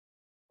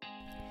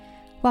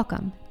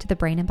Welcome to the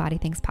Brain and Body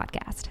Things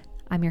podcast.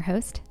 I'm your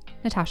host,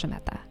 Natasha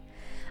Mehta.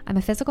 I'm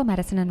a physical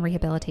medicine and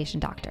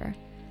rehabilitation doctor,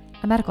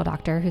 a medical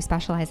doctor who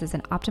specializes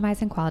in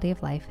optimizing quality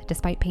of life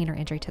despite pain or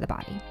injury to the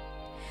body.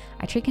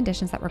 I treat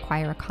conditions that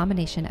require a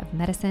combination of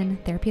medicine,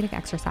 therapeutic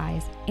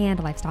exercise,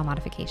 and lifestyle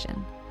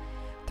modification.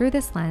 Through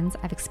this lens,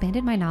 I've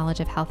expanded my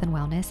knowledge of health and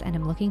wellness and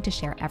am looking to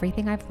share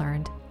everything I've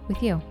learned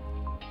with you.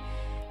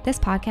 This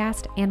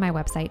podcast and my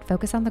website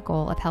focus on the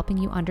goal of helping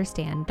you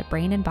understand the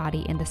brain and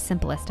body in the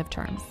simplest of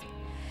terms.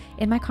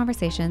 In my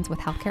conversations with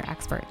healthcare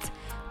experts,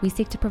 we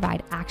seek to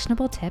provide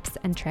actionable tips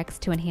and tricks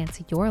to enhance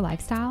your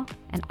lifestyle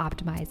and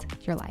optimize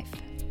your life.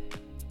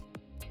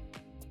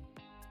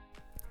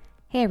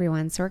 Hey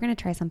everyone, so we're going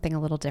to try something a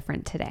little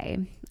different today.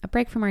 A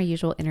break from our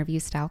usual interview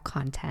style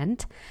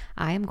content.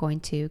 I am going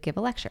to give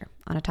a lecture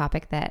on a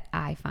topic that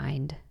I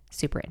find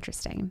super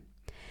interesting.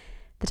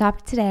 The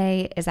topic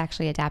today is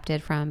actually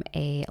adapted from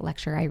a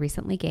lecture I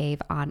recently gave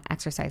on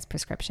exercise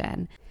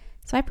prescription.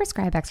 So I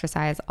prescribe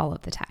exercise all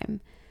of the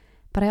time,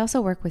 but I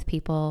also work with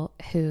people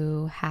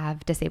who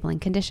have disabling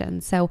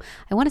conditions. So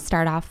I want to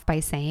start off by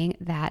saying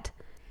that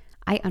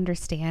I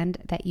understand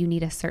that you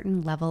need a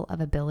certain level of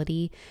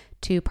ability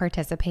to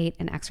participate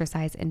in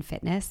exercise and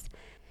fitness.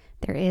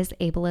 There is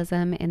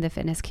ableism in the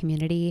fitness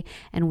community,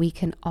 and we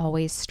can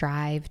always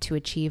strive to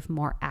achieve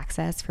more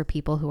access for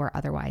people who are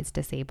otherwise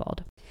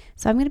disabled.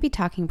 So I'm going to be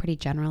talking pretty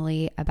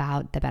generally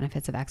about the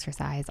benefits of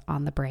exercise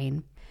on the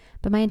brain,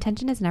 but my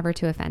intention is never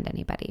to offend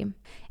anybody.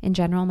 In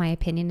general, my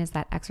opinion is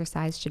that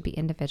exercise should be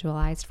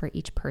individualized for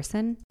each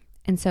person.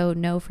 And so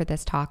no, for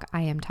this talk,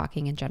 I am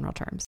talking in general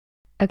terms.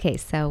 Okay,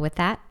 so with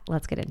that,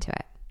 let's get into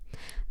it.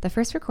 The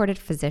first recorded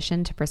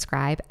physician to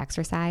prescribe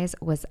exercise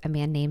was a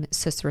man named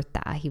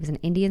Sushruta. He was an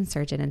Indian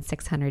surgeon in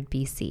 600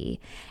 BC,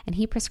 and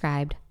he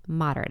prescribed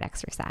moderate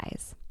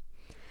exercise.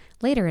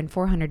 Later in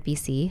 400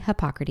 BC,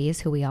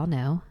 Hippocrates, who we all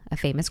know, a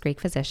famous Greek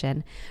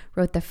physician,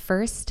 wrote the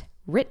first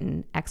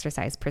written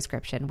exercise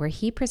prescription where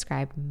he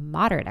prescribed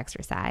moderate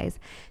exercise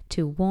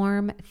to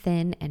warm,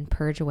 thin, and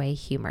purge away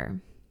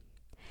humor.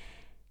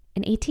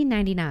 In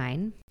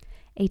 1899,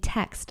 a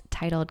text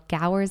titled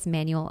Gower's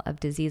Manual of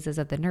Diseases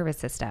of the Nervous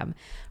System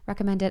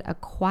recommended a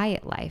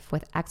quiet life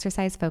with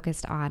exercise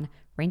focused on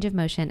range of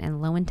motion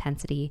and low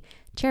intensity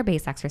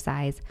chair-based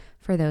exercise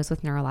for those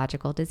with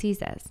neurological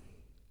diseases.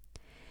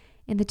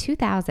 In the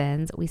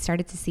 2000s, we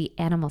started to see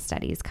animal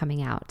studies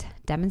coming out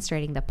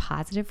demonstrating the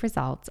positive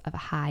results of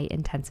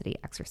high-intensity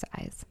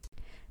exercise.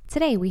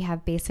 Today, we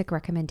have basic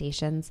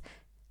recommendations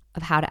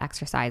of how to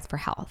exercise for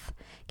health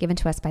given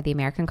to us by the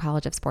American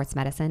College of Sports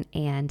Medicine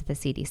and the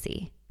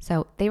CDC.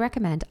 So they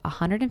recommend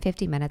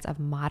 150 minutes of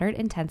moderate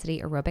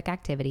intensity aerobic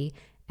activity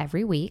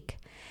every week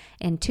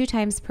and 2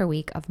 times per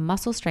week of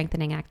muscle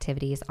strengthening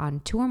activities on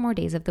 2 or more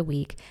days of the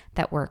week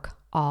that work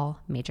all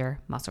major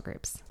muscle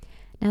groups.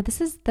 Now,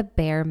 this is the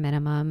bare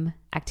minimum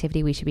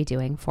activity we should be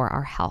doing for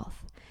our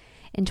health.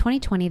 In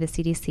 2020, the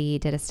CDC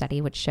did a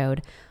study which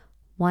showed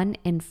 1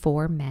 in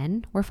 4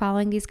 men were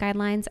following these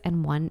guidelines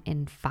and 1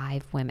 in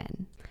 5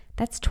 women.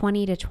 That's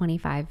 20 to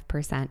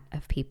 25%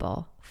 of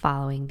people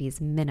following these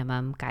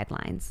minimum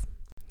guidelines.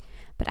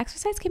 But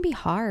exercise can be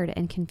hard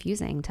and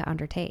confusing to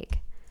undertake,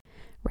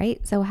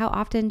 right? So how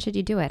often should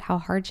you do it? How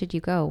hard should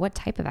you go? What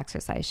type of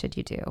exercise should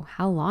you do?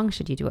 How long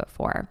should you do it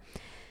for?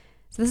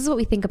 So this is what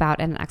we think about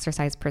in an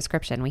exercise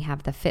prescription. We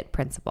have the FIT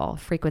principle: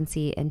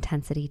 frequency,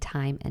 intensity,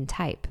 time, and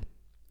type.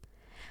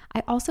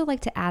 I also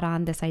like to add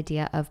on this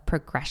idea of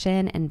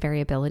progression and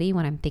variability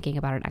when I'm thinking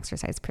about an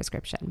exercise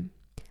prescription.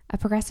 A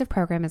progressive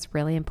program is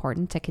really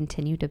important to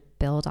continue to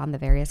build on the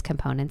various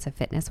components of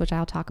fitness, which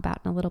I'll talk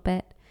about in a little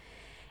bit.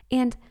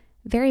 And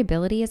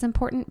variability is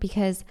important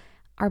because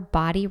our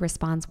body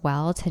responds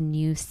well to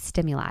new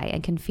stimuli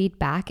and can feed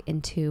back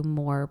into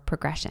more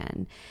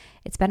progression.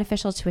 It's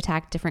beneficial to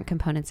attack different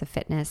components of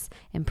fitness,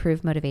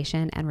 improve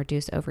motivation, and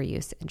reduce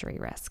overuse injury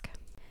risk.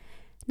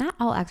 Not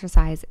all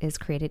exercise is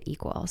created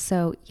equal.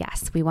 So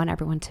yes, we want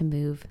everyone to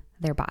move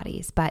their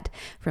bodies, but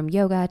from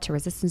yoga to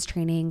resistance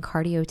training,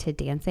 cardio to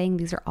dancing,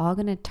 these are all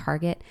going to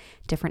target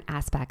different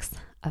aspects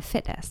of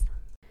fitness.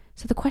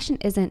 So the question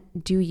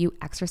isn't, do you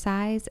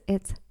exercise?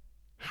 It's,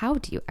 how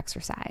do you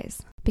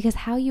exercise? Because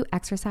how you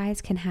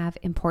exercise can have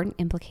important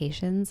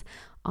implications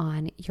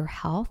on your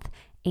health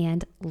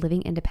and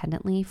living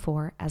independently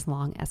for as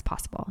long as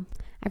possible.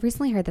 I've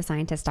recently heard the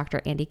scientist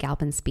Dr. Andy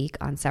Galpin speak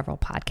on several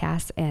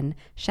podcasts, and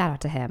shout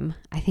out to him.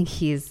 I think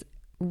he's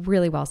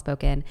really well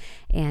spoken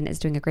and is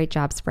doing a great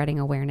job spreading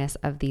awareness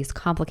of these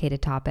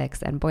complicated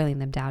topics and boiling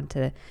them down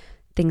to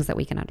things that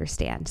we can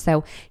understand.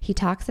 So he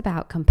talks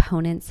about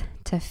components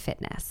to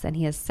fitness, and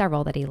he has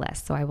several that he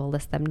lists, so I will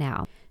list them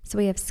now. So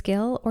we have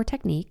skill or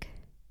technique,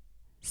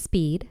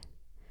 speed,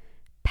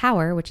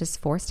 power, which is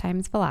force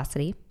times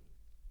velocity,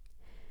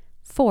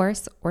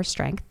 force or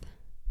strength,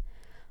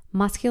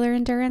 muscular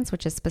endurance,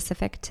 which is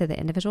specific to the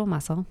individual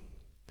muscle,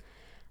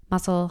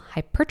 muscle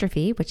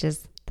hypertrophy, which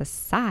is the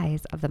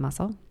size of the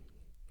muscle,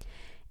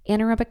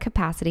 anaerobic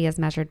capacity as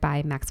measured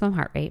by maximum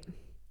heart rate,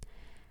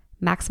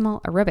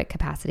 maximal aerobic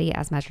capacity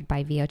as measured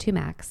by VO2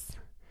 max,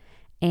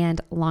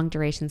 and long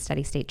duration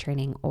steady state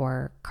training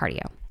or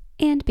cardio.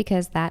 And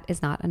because that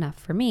is not enough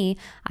for me,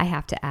 I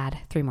have to add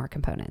 3 more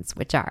components,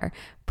 which are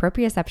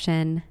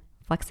proprioception,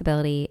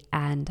 flexibility,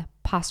 and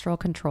postural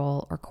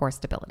control or core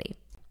stability.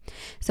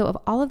 So of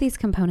all of these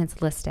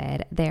components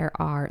listed, there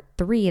are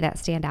 3 that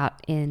stand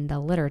out in the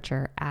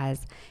literature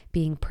as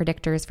being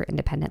predictors for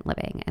independent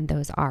living. And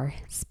those are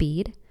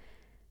speed,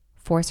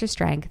 force or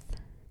strength,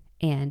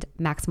 and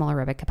maximal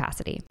aerobic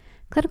capacity.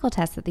 Clinical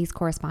tests that these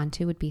correspond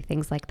to would be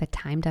things like the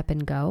timed up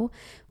and go,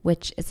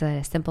 which is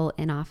a simple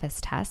in-office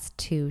test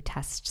to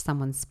test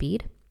someone's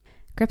speed,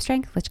 grip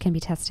strength, which can be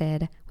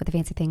tested with a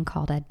fancy thing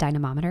called a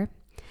dynamometer,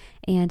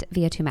 and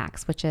VO2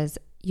 max, which is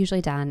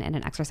usually done in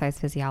an exercise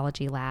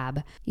physiology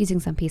lab using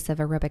some piece of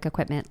aerobic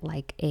equipment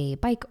like a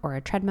bike or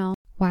a treadmill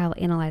while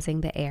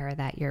analyzing the air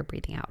that you're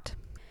breathing out.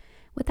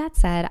 With that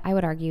said, I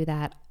would argue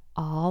that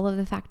all of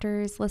the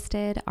factors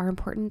listed are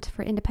important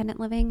for independent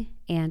living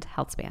and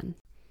health span.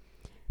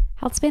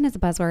 Health span is a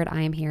buzzword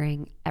I am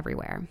hearing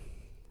everywhere.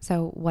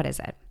 So what is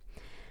it?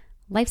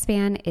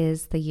 Lifespan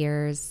is the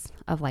years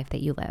of life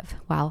that you live,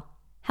 while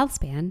health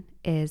span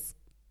is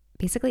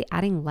basically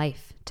adding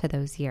life to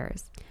those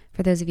years.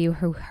 For those of you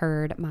who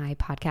heard my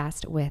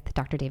podcast with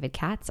Dr. David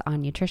Katz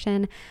on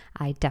nutrition,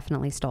 I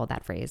definitely stole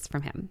that phrase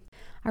from him.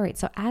 All right,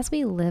 so as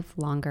we live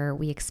longer,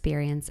 we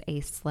experience a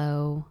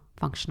slow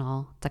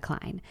functional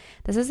decline.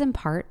 This is in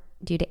part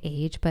due to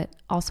age, but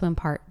also in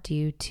part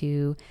due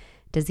to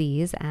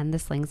disease and the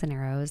slings and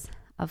arrows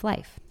of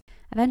life.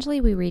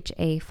 Eventually, we reach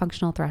a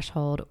functional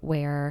threshold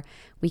where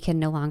we can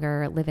no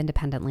longer live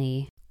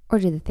independently or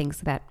do the things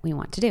that we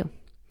want to do.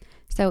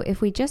 So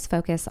if we just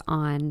focus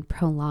on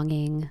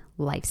prolonging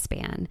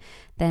lifespan,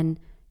 then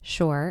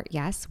sure,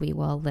 yes, we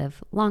will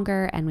live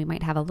longer and we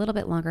might have a little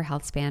bit longer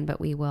health span, but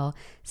we will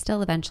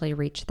still eventually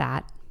reach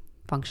that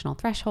functional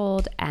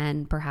threshold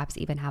and perhaps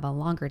even have a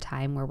longer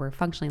time where we're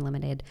functionally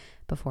limited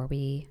before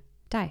we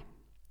die.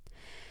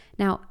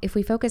 Now, if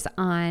we focus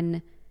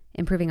on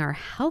improving our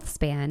health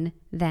span,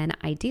 then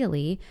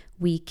ideally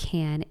we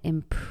can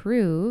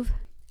improve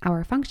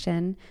our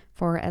function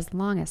for as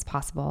long as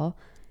possible,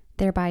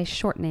 thereby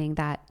shortening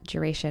that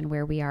duration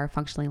where we are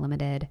functionally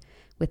limited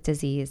with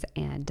disease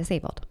and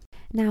disabled.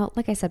 Now,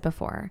 like I said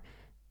before,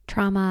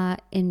 trauma,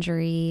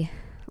 injury,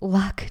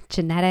 luck,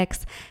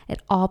 genetics,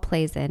 it all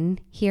plays in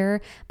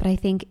here. But I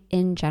think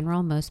in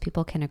general, most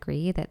people can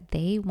agree that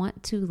they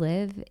want to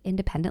live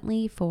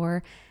independently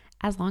for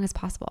as long as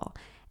possible.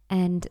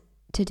 And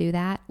to do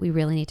that, we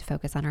really need to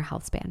focus on our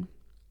health span.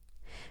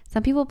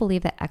 Some people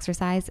believe that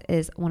exercise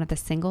is one of the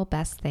single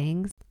best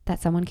things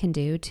that someone can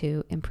do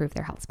to improve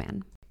their health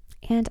span.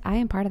 And I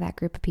am part of that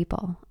group of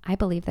people. I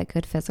believe that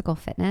good physical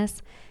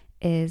fitness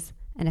is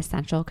an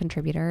essential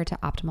contributor to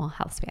optimal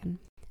health span.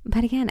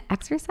 But again,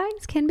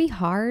 exercise can be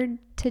hard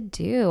to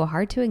do,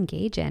 hard to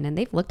engage in. And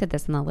they've looked at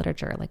this in the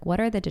literature. Like, what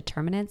are the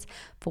determinants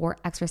for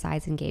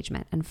exercise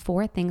engagement? And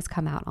 4 things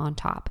come out on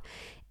top: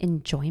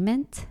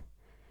 enjoyment,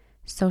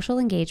 social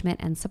engagement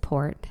and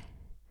support,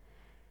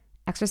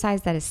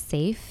 exercise that is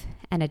safe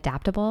and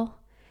adaptable,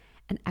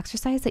 and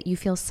exercise that you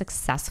feel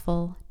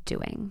successful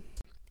doing.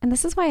 And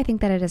this is why I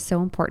think that it is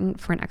so important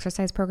for an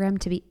exercise program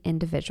to be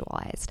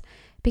individualized,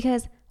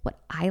 because what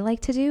I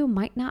like to do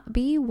might not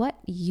be what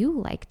you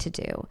like to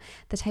do.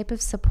 The type of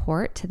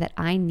support that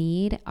I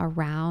need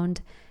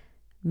around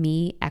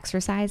me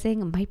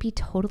exercising might be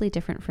totally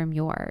different from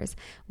yours.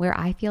 Where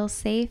I feel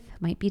safe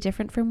might be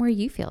different from where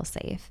you feel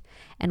safe.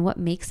 And what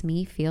makes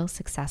me feel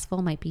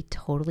successful might be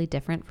totally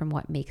different from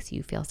what makes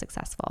you feel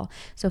successful.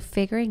 So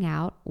figuring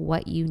out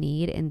what you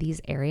need in these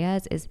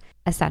areas is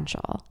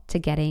essential to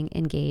getting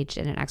engaged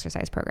in an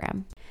exercise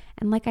program.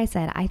 And like I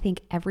said, I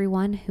think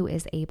everyone who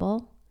is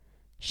able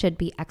should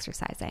be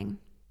exercising.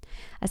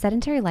 A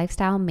sedentary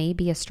lifestyle may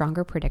be a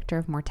stronger predictor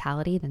of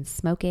mortality than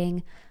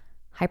smoking,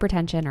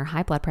 hypertension or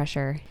high blood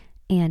pressure,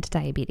 and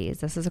diabetes.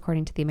 This is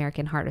according to the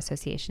American Heart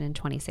Association in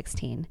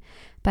 2016.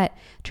 But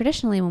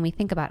traditionally, when we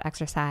think about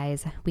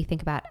exercise, we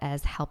think about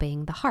as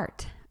helping the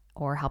heart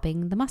or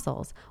helping the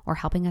muscles or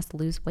helping us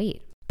lose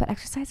weight. But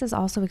exercise is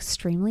also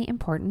extremely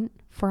important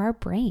for our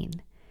brain.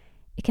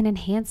 It can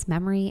enhance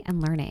memory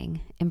and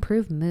learning,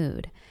 improve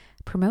mood,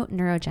 promote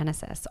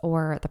neurogenesis,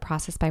 or the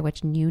process by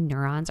which new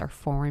neurons are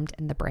formed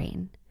in the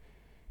brain.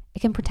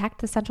 It can protect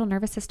the central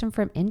nervous system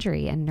from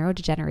injury and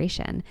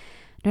neurodegeneration.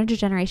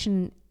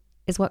 Neurodegeneration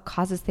is what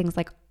causes things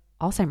like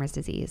Alzheimer's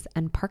disease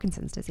and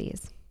Parkinson's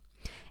disease.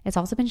 It's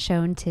also been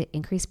shown to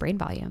increase brain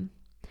volume.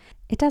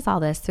 It does all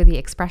this through the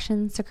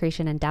expression,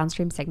 secretion, and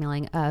downstream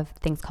signaling of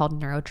things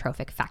called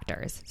neurotrophic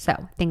factors.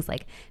 So things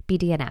like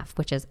BDNF,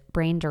 which is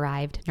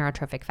brain-derived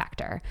neurotrophic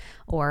factor,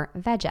 or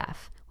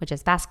VEGF, which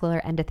is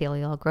vascular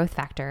endothelial growth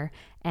factor,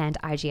 and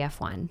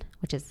IGF-1,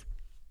 which is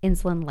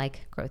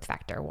insulin-like growth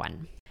factor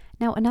 1.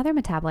 Now, another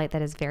metabolite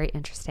that is very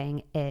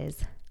interesting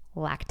is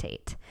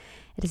lactate.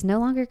 It is no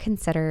longer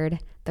considered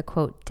the,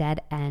 quote,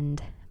 dead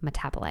end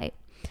metabolite.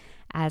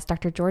 As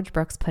Dr. George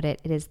Brooks put it,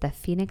 it is the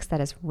phoenix that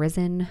has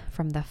risen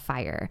from the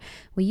fire.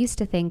 We used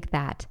to think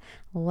that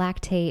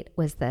lactate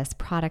was this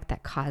product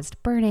that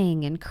caused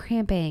burning and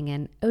cramping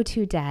and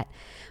O2 debt,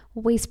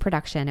 waste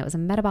production. It was a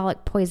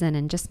metabolic poison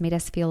and just made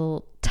us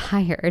feel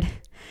tired.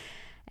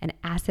 An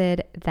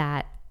acid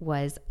that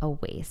was a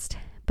waste.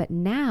 But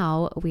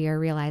now we are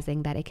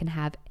realizing that it can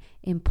have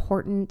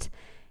important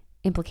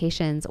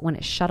implications when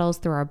it shuttles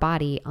through our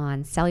body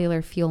on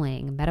cellular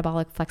fueling,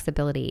 metabolic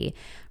flexibility,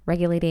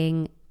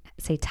 regulating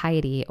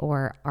satiety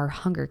or our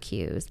hunger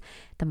cues,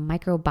 the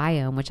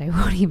microbiome, which I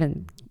won't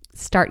even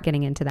start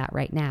getting into that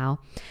right now.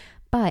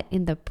 But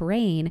in the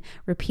brain,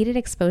 repeated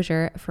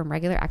exposure from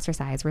regular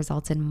exercise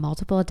results in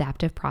multiple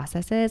adaptive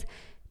processes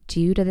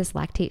due to this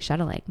lactate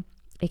shuttling.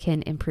 It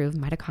can improve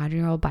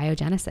mitochondrial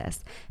biogenesis,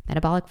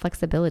 metabolic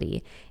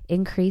flexibility,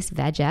 increase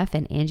VEGF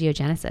and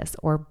angiogenesis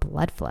or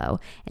blood flow,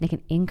 and it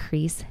can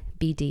increase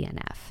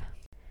BDNF.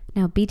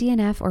 Now,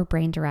 BDNF or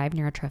brain-derived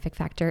neurotrophic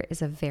factor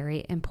is a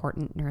very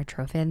important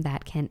neurotrophin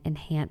that can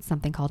enhance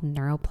something called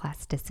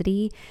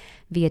neuroplasticity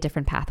via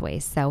different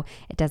pathways. So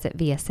it does it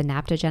via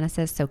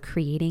synaptogenesis, so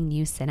creating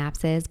new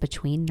synapses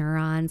between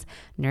neurons,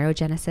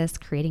 neurogenesis,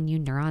 creating new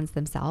neurons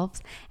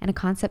themselves, and a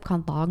concept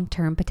called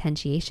long-term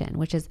potentiation,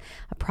 which is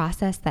a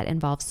process that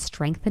involves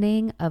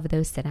strengthening of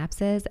those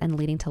synapses and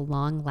leading to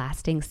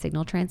long-lasting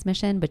signal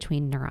transmission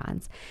between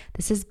neurons.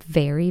 This is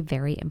very,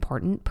 very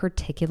important,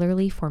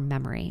 particularly for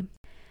memory.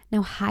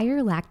 Now,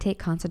 higher lactate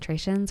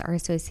concentrations are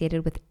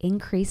associated with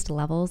increased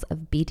levels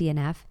of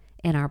BDNF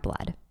in our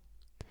blood.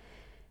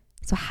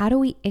 So how do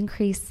we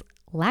increase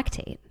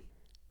lactate?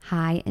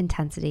 High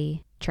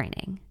intensity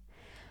training.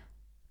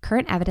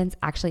 Current evidence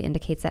actually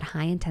indicates that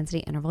high intensity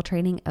interval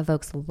training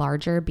evokes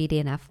larger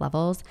BDNF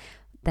levels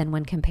than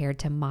when compared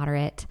to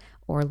moderate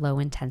or low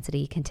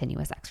intensity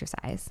continuous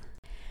exercise.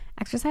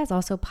 Exercise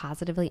also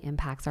positively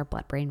impacts our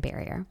blood-brain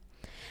barrier.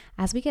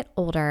 As we get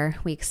older,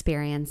 we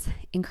experience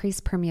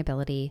increased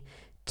permeability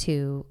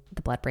to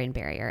the blood-brain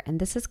barrier, and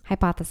this is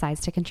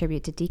hypothesized to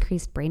contribute to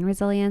decreased brain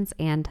resilience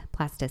and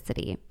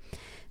plasticity.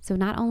 So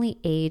not only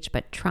age,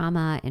 but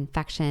trauma,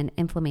 infection,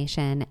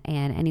 inflammation,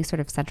 and any sort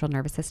of central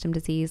nervous system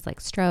disease like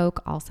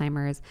stroke,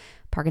 Alzheimer's,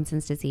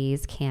 Parkinson's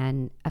disease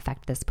can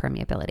affect this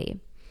permeability.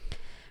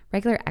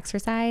 Regular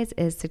exercise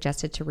is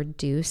suggested to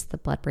reduce the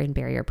blood-brain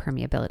barrier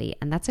permeability,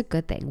 and that's a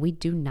good thing. We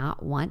do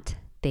not want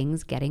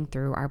things getting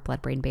through our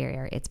blood-brain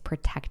barrier. It's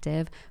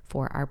protective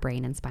for our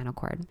brain and spinal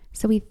cord.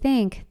 So we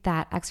think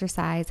that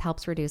exercise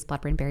helps reduce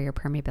blood-brain barrier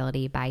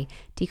permeability by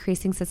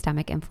decreasing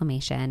systemic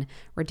inflammation,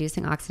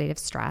 reducing oxidative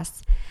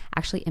stress,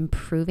 actually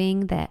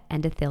improving the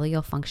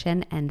endothelial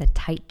function and the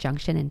tight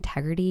junction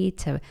integrity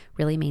to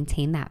really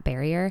maintain that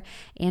barrier,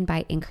 and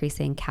by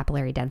increasing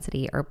capillary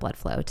density or blood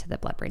flow to the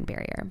blood-brain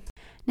barrier.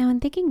 Now,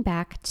 in thinking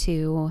back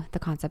to the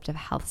concept of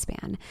health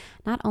span,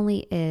 not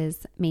only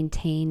is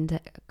maintained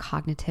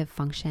cognitive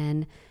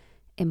function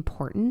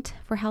important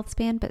for health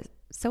span, but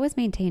so is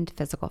maintained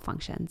physical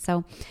function.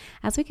 So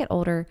as we get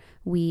older,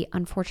 we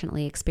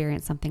unfortunately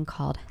experience something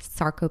called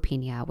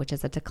sarcopenia, which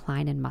is a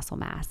decline in muscle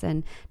mass.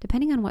 And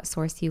depending on what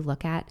source you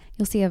look at,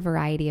 you'll see a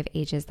variety of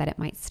ages that it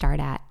might start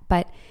at.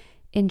 But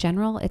in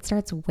general, it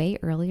starts way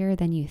earlier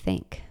than you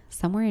think,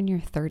 somewhere in your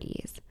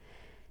 30s.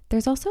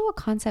 There's also a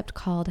concept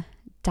called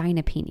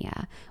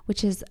dynapenia,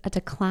 which is a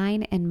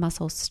decline in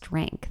muscle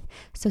strength.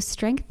 So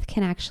strength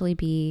can actually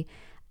be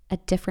a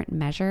different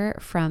measure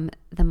from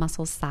the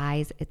muscle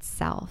size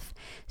itself.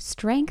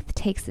 Strength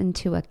takes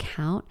into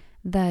account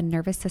the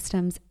nervous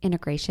system's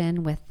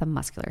integration with the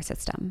muscular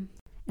system.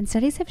 And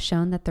studies have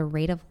shown that the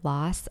rate of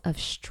loss of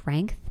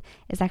strength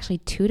is actually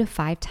 2 to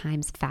 5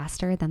 times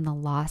faster than the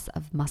loss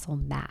of muscle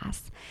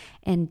mass.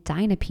 And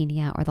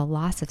dynapenia, or the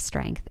loss of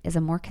strength, is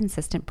a more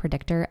consistent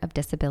predictor of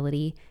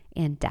disability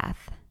and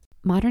death.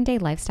 Modern day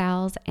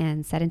lifestyles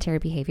and sedentary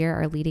behavior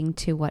are leading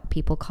to what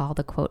people call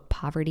the, quote,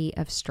 poverty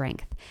of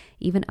strength,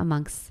 even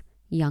amongst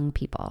young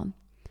people.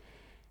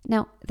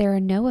 Now, there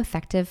are no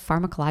effective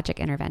pharmacologic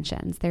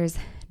interventions. There's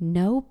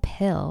no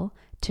pill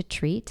to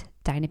treat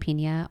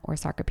dynapenia or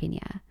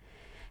sarcopenia.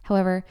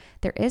 However,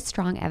 there is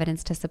strong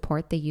evidence to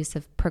support the use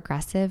of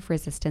progressive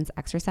resistance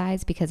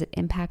exercise because it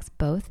impacts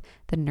both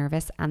the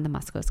nervous and the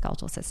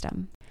musculoskeletal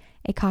system.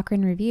 A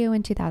Cochrane review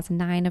in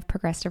 2009 of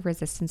progressive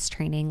resistance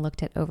training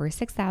looked at over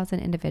 6,000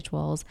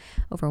 individuals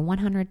over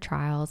 100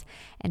 trials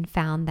and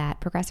found that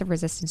progressive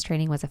resistance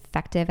training was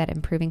effective at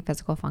improving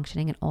physical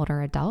functioning in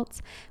older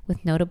adults,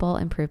 with notable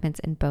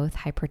improvements in both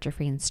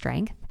hypertrophy and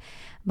strength.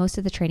 Most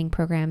of the training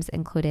programs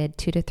included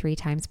 2 to 3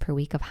 times per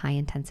week of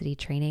high-intensity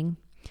training.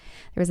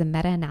 There was a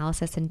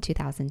meta-analysis in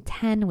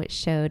 2010 which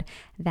showed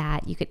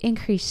that you could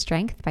increase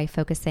strength by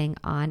focusing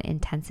on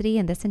intensity,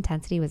 and this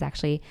intensity was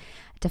actually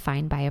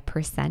defined by a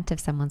percent of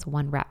someone's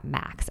 1 rep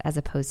max as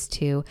opposed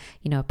to,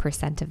 a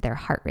percent of their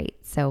heart rate.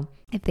 So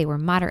if they were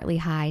moderately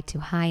high to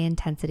high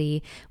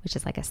intensity, which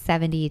is like a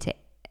 70 to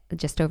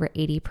just over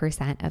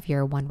 80% of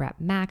your 1 rep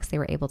max. They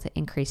were able to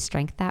increase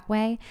strength that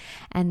way,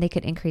 and they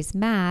could increase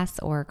mass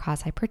or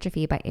cause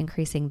hypertrophy by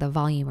increasing the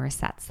volume or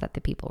sets that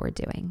the people were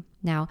doing.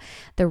 Now,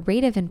 the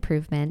rate of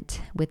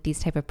improvement with these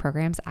type of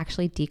programs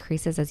actually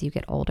decreases as you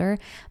get older,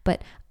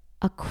 but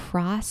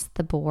across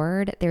the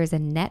board, there is a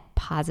net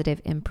positive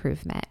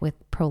improvement with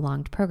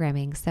prolonged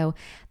programming. So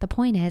the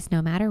point is,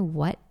 no matter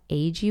what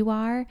age you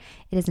are,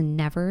 it is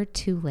never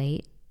too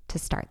late to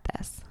start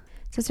this.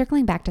 So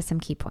circling back to some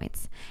key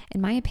points,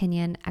 in my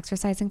opinion,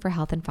 exercising for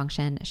health and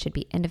function should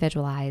be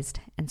individualized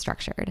and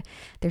structured.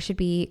 There should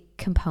be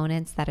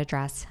components that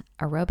address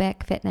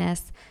aerobic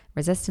fitness,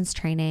 resistance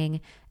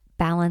training,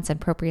 balance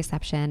and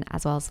proprioception,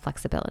 as well as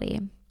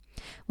flexibility.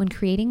 When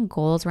creating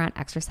goals around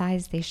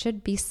exercise, they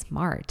should be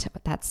SMART.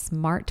 That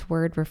SMART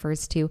word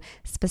refers to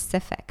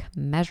specific,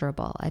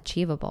 measurable,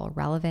 achievable,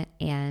 relevant,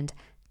 and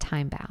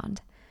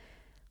time-bound.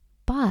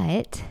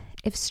 But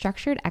if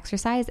structured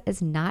exercise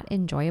is not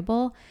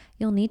enjoyable,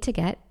 you'll need to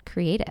get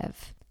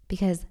creative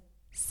because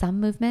some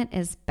movement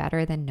is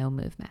better than no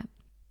movement.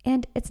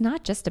 And it's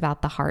not just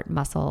about the heart,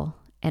 muscle,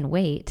 and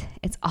weight.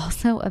 It's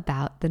also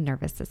about the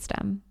nervous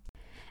system.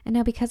 And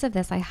now because of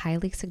this, I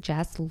highly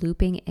suggest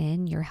looping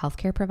in your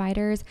healthcare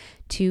providers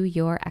to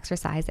your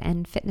exercise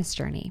and fitness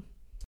journey.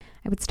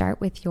 I would start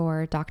with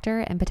your doctor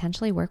and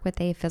potentially work with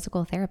a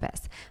physical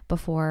therapist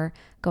before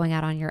going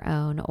out on your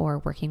own or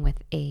working with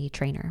a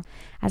trainer.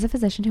 As a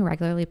physician who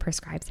regularly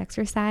prescribes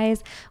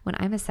exercise, when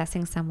I'm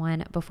assessing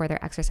someone before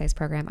their exercise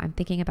program, I'm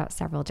thinking about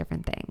several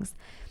different things.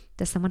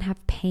 Does someone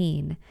have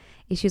pain,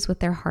 issues with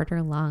their heart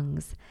or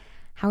lungs?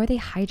 How are they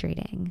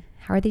hydrating?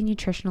 How are they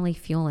nutritionally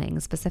fueling?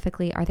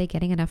 Specifically, are they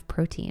getting enough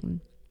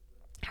protein?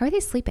 How are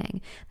they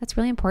sleeping? That's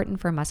really important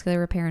for muscular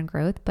repair and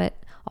growth,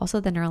 but also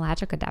the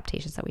neurologic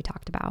adaptations that we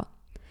talked about.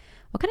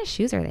 What kind of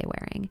shoes are they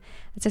wearing?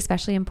 That's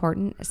especially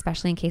important,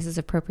 especially in cases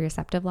of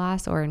proprioceptive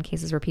loss or in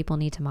cases where people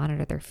need to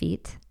monitor their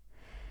feet.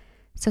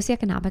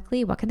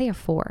 Socioeconomically, what can they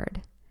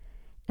afford?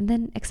 And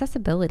then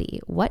accessibility.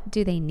 What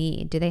do they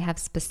need? Do they have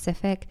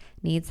specific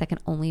needs that can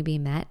only be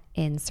met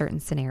in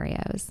certain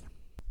scenarios?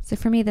 So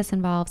for me, this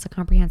involves a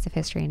comprehensive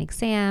history and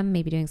exam,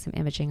 maybe doing some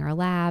imaging or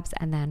labs,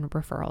 and then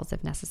referrals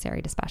if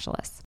necessary to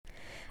specialists.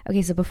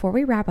 Okay, so before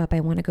we wrap up, I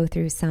want to go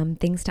through some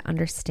things to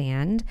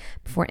understand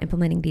before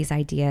implementing these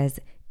ideas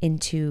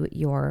into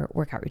your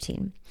workout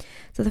routine.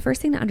 So the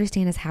first thing to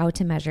understand is how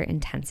to measure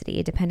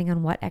intensity. Depending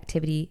on what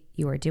activity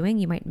you are doing,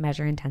 you might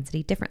measure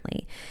intensity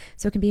differently.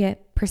 So it can be a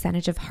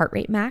percentage of heart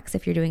rate max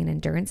if you're doing an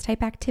endurance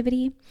type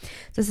activity.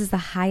 So this is the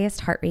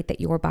highest heart rate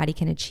that your body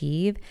can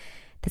achieve.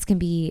 This can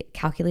be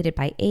calculated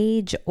by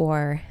age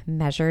or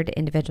measured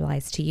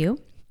individualized to you.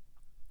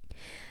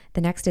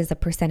 The next is a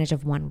percentage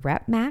of 1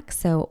 rep max.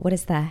 So what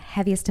is the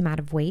heaviest amount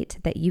of weight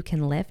that you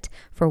can lift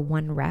for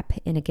 1 rep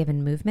in a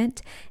given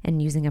movement,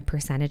 and using a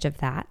percentage of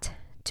that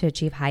to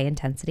achieve high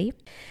intensity.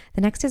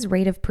 The next is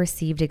rate of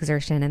perceived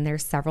exertion, and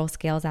there's several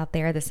scales out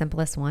there. The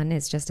simplest one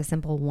is just a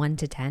simple 1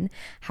 to 10.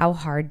 How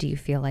hard do you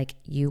feel like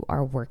you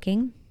are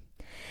working?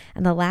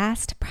 And the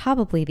last,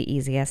 probably the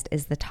easiest,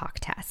 is the talk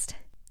test.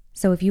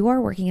 So if you are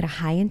working at a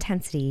high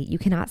intensity, you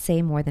cannot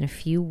say more than a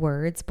few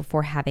words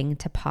before having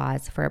to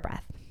pause for a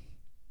breath.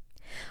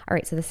 All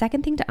right, so the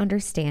second thing to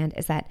understand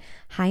is that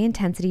high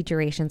intensity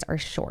durations are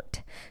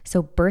short.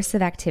 So bursts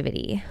of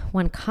activity.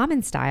 One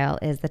common style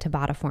is the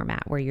Tabata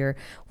format, where you're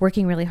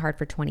working really hard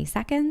for 20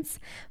 seconds,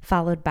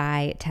 followed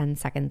by 10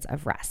 seconds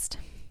of rest.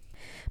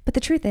 But the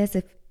truth is,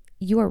 if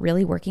you are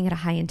really working at a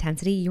high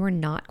intensity, you are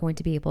not going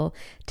to be able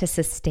to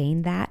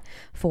sustain that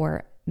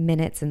for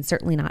minutes and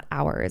certainly not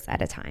hours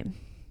at a time.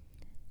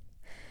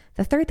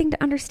 The third thing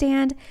to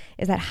understand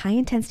is that high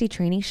intensity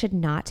training should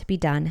not be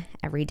done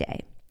every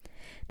day.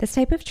 This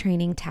type of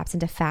training taps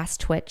into fast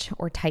twitch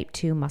or type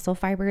 2 muscle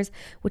fibers,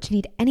 which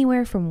need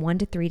anywhere from 1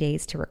 to 3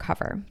 days to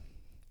recover.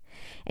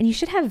 And you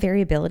should have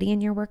variability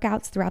in your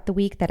workouts throughout the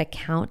week that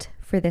account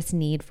for this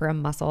need for a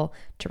muscle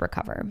to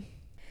recover.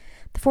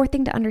 The fourth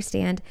thing to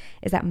understand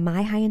is that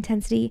my high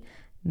intensity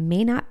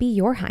may not be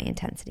your high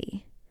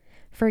intensity.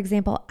 For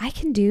example, I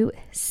can do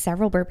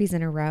several burpees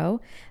in a row,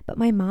 but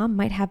my mom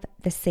might have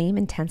the same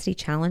intensity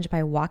challenge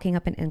by walking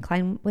up an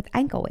incline with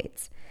ankle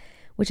weights,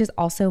 which is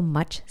also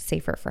much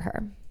safer for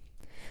her.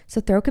 So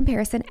throw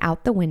comparison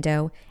out the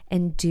window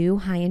and do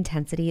high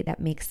intensity that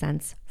makes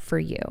sense for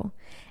you.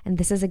 And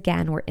this is,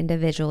 again, where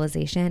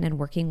individualization and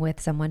working with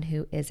someone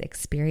who is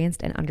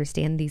experienced and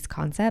understands these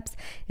concepts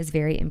is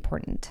very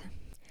important.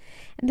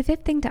 And the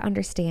fifth thing to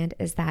understand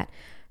is that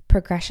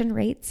progression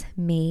rates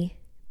may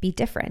be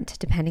different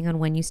depending on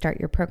when you start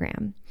your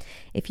program.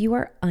 If you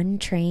are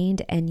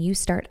untrained and you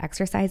start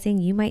exercising,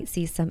 you might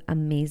see some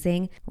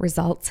amazing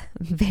results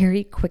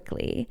very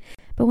quickly.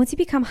 But once you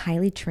become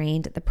highly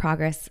trained, the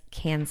progress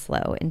can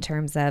slow in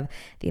terms of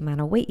the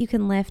amount of weight you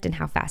can lift and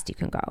how fast you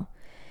can go.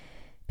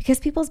 Because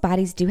people's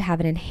bodies do have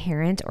an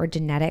inherent or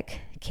genetic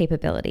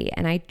capability,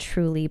 and I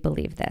truly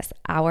believe this.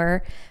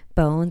 Our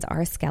bones,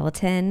 our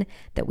skeleton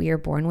that we are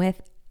born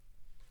with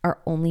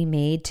are only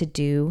made to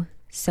do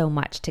so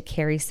much, to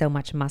carry so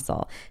much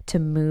muscle, to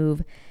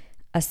move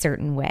a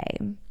certain way.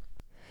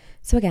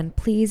 So again,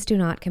 please do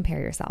not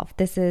compare yourself.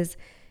 This is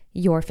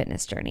your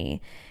fitness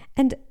journey.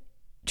 And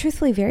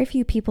truthfully, very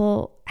few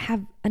people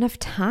have enough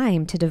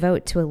time to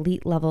devote to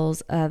elite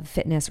levels of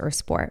fitness or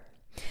sport.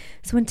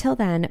 So until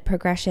then,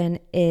 progression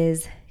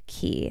is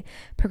key.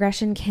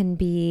 Progression can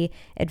be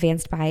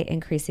advanced by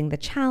increasing the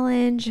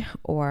challenge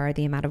or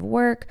the amount of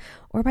work,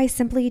 or by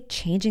simply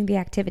changing the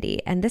activity.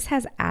 And this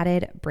has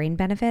added brain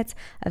benefits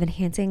of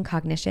enhancing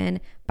cognition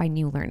by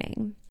new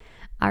learning.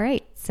 All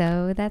right,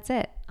 so that's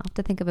it. I'll have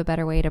to think of a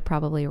better way to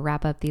probably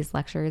wrap up these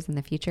lectures in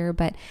the future,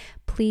 but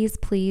please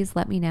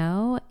let me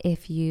know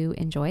if you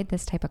enjoyed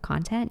this type of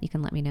content. You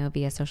can let me know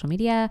via social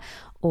media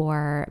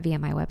or via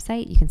my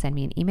website. You can send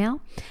me an email,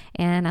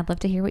 and I'd love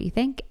to hear what you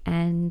think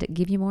and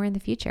give you more in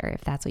the future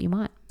if that's what you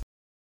want.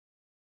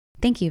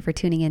 Thank you for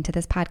tuning into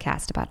this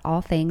podcast about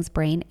all things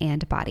brain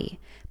and body.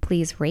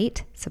 Please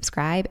rate,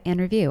 subscribe,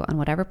 and review on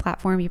whatever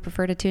platform you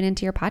prefer to tune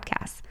into your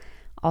podcasts.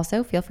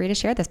 Also, feel free to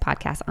share this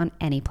podcast on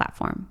any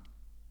platform.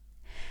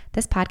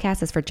 This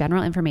podcast is for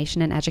general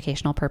information and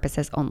educational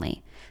purposes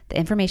only. The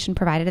information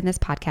provided in this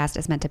podcast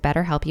is meant to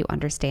better help you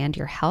understand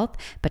your health,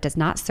 but does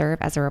not serve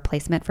as a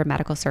replacement for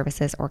medical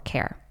services or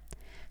care.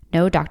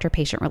 No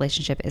doctor-patient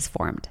relationship is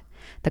formed.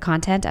 The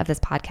content of this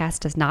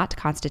podcast does not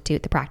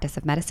constitute the practice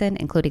of medicine,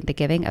 including the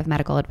giving of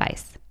medical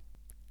advice.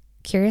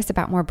 Curious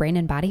about more brain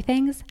and body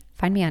things?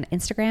 Find me on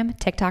Instagram,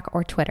 TikTok,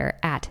 or Twitter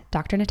at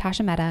Dr.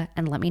 Natasha Mehta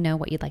and let me know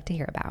what you'd like to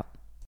hear about.